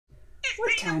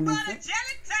What time is it?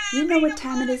 You know what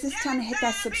time it is. It's time to hit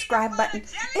that subscribe button.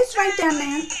 It's right down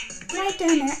there. Right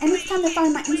down there. And it's time to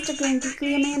find my Instagram,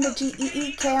 Geekly Amanda,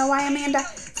 Geekly Amanda.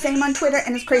 Same on Twitter.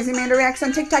 And it's Crazy Amanda Reacts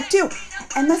on TikTok too.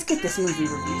 And let's get this movie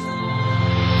review.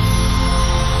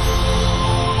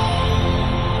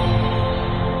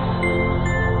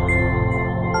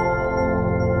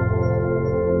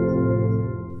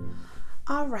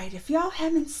 Alright, if y'all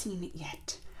haven't seen it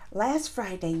yet, last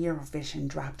Friday Eurovision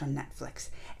dropped on Netflix.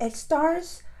 It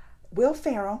stars Will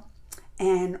Ferrell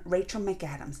and Rachel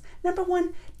McAdams. Number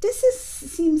one,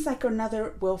 seems like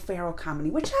another Will Ferrell comedy,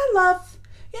 which I love.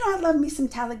 You know, I love me some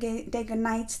Talladega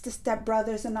Nights, The Step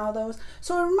Brothers, and all those.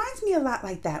 So it reminds me a lot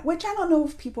like that, which I don't know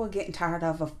if people are getting tired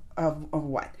of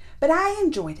what. But I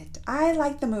enjoyed it. I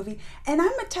liked the movie. And I'm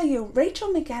going to tell you,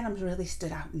 Rachel McAdams really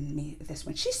stood out in me this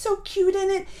one. She's so cute in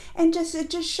it, and it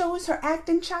just shows her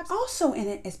acting chops. Also in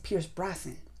it is Pierce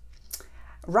Brosnan.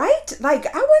 Right? Like,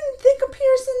 I wouldn't think of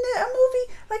Pierce in a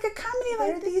movie like a comedy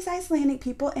like these Icelandic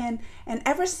people. And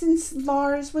ever since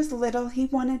Lars was little, he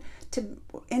wanted to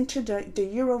enter the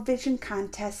Eurovision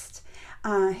contest.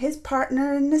 His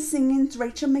partner in the singing's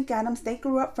Rachel McAdams. They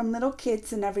grew up from little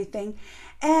kids and everything.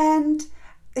 And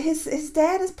his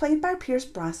dad is played by Pierce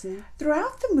Brosnan.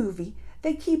 Throughout the movie,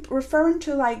 they keep referring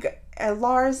to like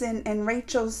Lars and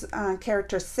Rachel's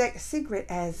character Sigrid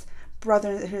as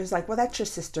brother. Who's like, well, that's your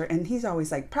sister, and he's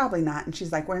always like, probably not, and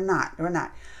she's like, we're not.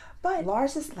 But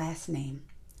Lars's last name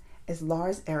is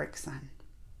Lars Eriksson.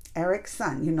 Eric's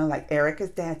son, you know, like Eric is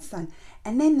dad's son.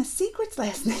 And then the Sigrid's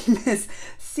last name is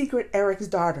Sigrid, Eric's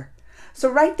daughter. So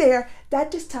right there,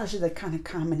 that just tells you the kind of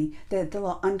comedy, the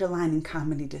little underlining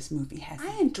comedy this movie has.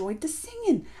 I enjoyed the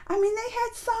singing. I mean, they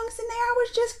had songs in there. I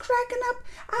was just cracking up.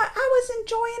 I was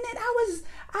enjoying it.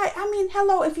 I mean,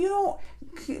 hello, if you don't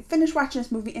finish watching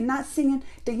this movie and not singing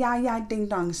the Ya Ya Ding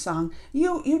Dong song,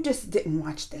 you just didn't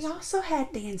watch this. They also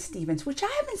had Dan Stevens, which I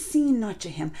haven't seen much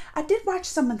of him. I did watch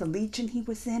some of the Legion he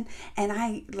was in, and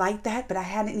I liked that, but I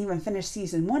hadn't even finished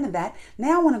season 1 of that.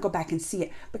 Now I want to go back and see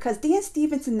it, because Dan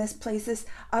Stevens in this plays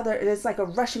there's like a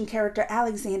Russian character,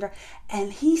 Alexander,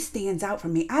 and he stands out for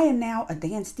me. I am now a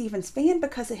Dan Stevens fan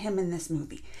because of him in this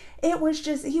movie. It was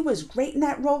just, he was great in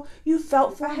that role. You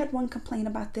felt for. I had one complaint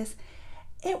about this.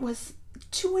 It was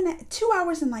 2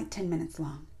 hours and like 10 minutes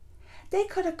long. They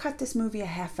could have cut this movie a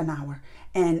half an hour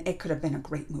and it could have been a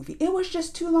great movie. It was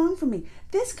just too long for me.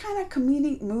 This kind of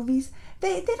comedic movies,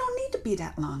 they don't need to be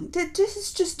that long. This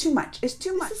is just too much. It's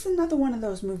too much. This is another one of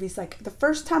those movies, like the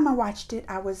first time I watched it,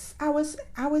 I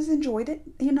enjoyed it.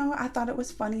 You know, I thought it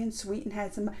was funny and sweet and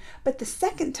had some, but the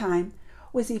second time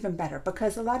was even better,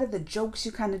 because a lot of the jokes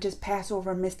you kind of just pass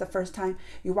over and miss the first time.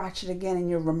 You watch it again and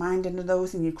you're reminded of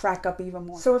those and you crack up even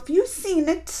more. So if you've seen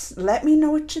it, let me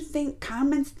know what you think.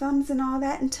 Comments, thumbs, and all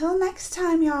that. Until next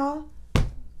time, y'all.